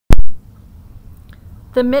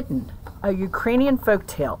The Mitten, a Ukrainian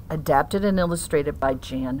folktale adapted and illustrated by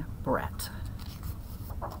Jan Brett.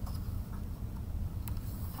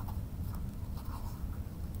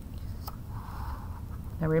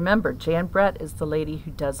 Now remember, Jan Brett is the lady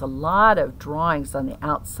who does a lot of drawings on the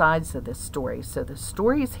outsides of this story. So the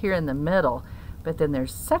story is here in the middle, but then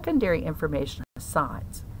there's secondary information on the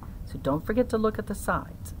sides. So don't forget to look at the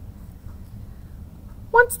sides.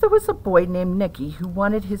 Once there was a boy named Nicky who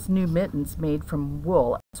wanted his new mittens made from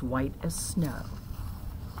wool as white as snow.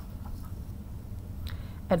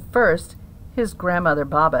 At first, his grandmother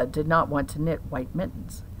Baba did not want to knit white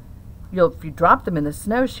mittens. If you drop them in the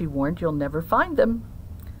snow, she warned, you'll never find them.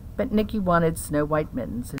 But Nicky wanted snow white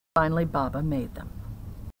mittens, and finally Baba made them.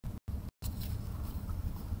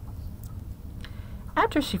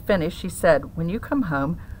 After she finished, she said, "When you come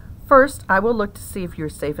home, first I will look to see if you're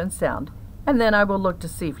safe and sound, and then I will look to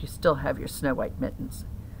see if you still have your snow white mittens."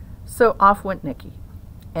 So off went Nicky,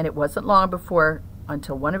 and it wasn't long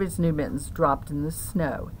until one of his new mittens dropped in the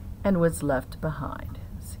snow and was left behind.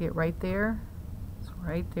 See it right there? It's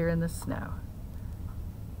right there in the snow.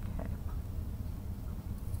 Okay.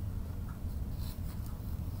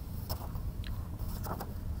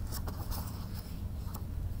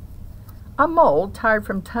 A mole, tired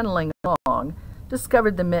from tunneling along,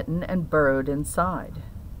 discovered the mitten and burrowed inside.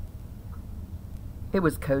 It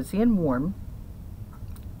was cozy and warm,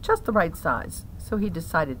 just the right size, so he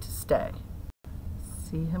decided to stay.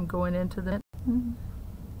 See him going into the mitten?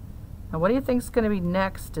 Now what do you think is going to be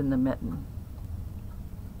next in the mitten?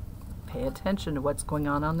 Pay attention to what's going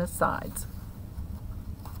on the sides.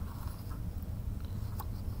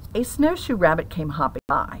 A snowshoe rabbit came hopping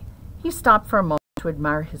by. He stopped for a moment to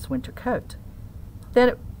admire his winter coat.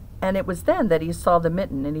 It was then that he saw the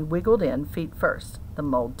mitten, and he wiggled in feet first. The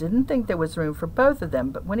mole didn't think there was room for both of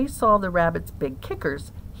them, but when he saw the rabbit's big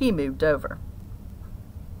kickers, he moved over.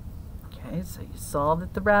 Okay, so you saw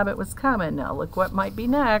that the rabbit was coming. Now look what might be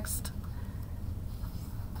next.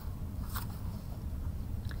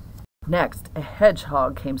 Next, a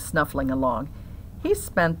hedgehog came snuffling along. He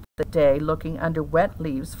spent the day looking under wet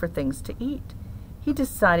leaves for things to eat. He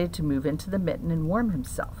decided to move into the mitten and warm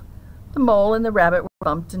himself. The mole and the rabbit were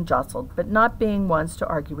bumped and jostled, but not being ones to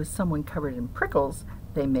argue with someone covered in prickles,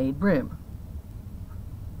 they made room.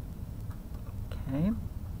 Okay,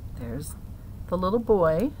 there's the little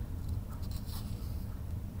boy.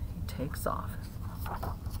 He takes off.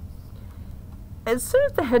 As soon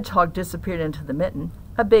as the hedgehog disappeared into the mitten,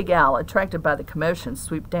 a big owl, attracted by the commotion,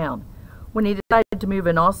 swooped down. When he decided to move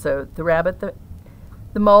in also,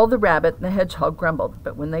 the mole, the rabbit, and the hedgehog grumbled,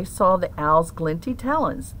 but when they saw the owl's glinty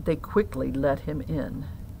talons, they quickly let him in.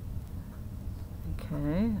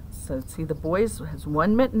 Okay, so see, the boy has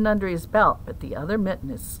one mitten under his belt, but the other mitten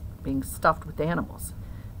is being stuffed with animals.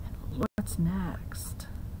 And look what's next.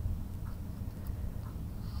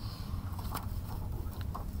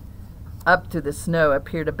 Up through the snow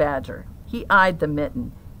appeared a badger. He eyed the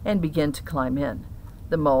mitten and began to climb in.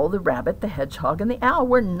 The mole, the rabbit, the hedgehog, and the owl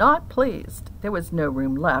were not pleased. There was no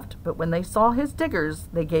room left, but when they saw his diggers,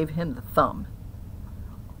 they gave him the thumb.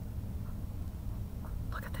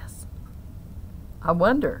 Look at this. I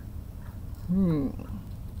wonder.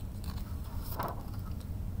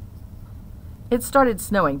 It started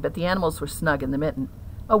snowing, but the animals were snug in the mitten.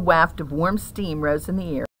 A waft of warm steam rose in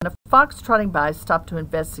the air, and a fox trotting by stopped to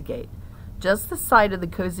investigate. Just the sight of the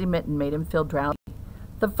cozy mitten made him feel drowsy.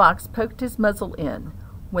 The fox poked his muzzle in.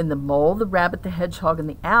 When the mole, the rabbit, the hedgehog, and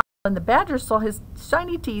the owl and the badger saw his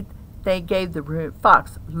shiny teeth, they gave the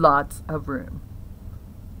fox lots of room.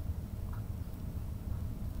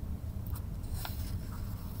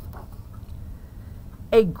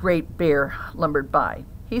 A great bear lumbered by.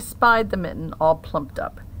 He spied the mitten all plumped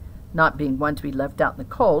up. Not being one to be left out in the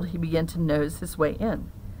cold, he began to nose his way in.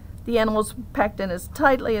 The animals were packed in as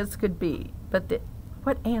tightly as could be, but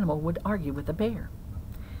what animal would argue with a bear?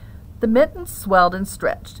 The mitten swelled and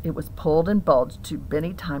stretched. It was pulled and bulged to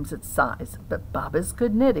many times its size, but Baba's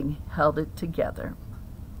good knitting held it together.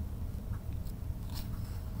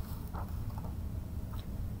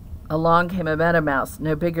 Along came a meadow mouse,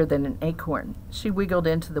 no bigger than an acorn. She wiggled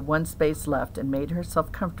into the one space left and made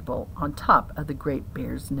herself comfortable on top of the great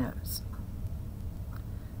bear's nose.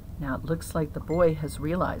 Now it looks like the boy has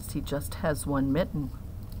realized he just has one mitten.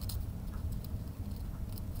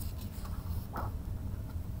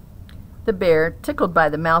 The bear, tickled by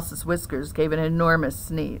the mouse's whiskers, gave an enormous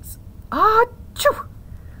sneeze. Ah-choo!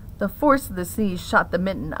 The force of the sneeze shot the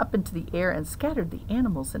mitten up into the air and scattered the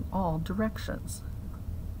animals in all directions.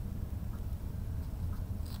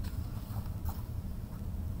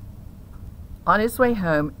 On his way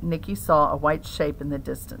home, Nicky saw a white shape in the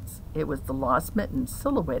distance. It was the lost Mitten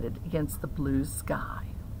silhouetted against the blue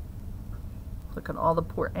sky. Look at all the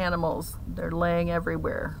poor animals. They're laying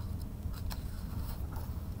everywhere.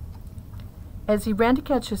 As he ran to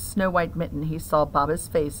catch his snow-white Mitten, he saw Baba's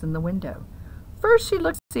face in the window. First she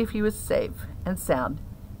looked to see if he was safe and sound,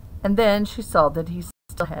 and then she saw that he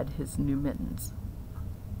still had his new mittens.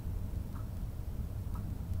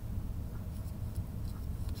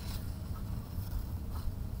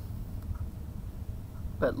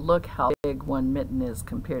 But look how big one mitten is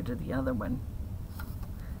compared to the other one.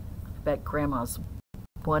 I bet Grandma's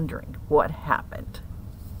wondering what happened.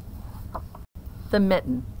 The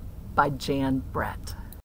Mitten by Jan Brett.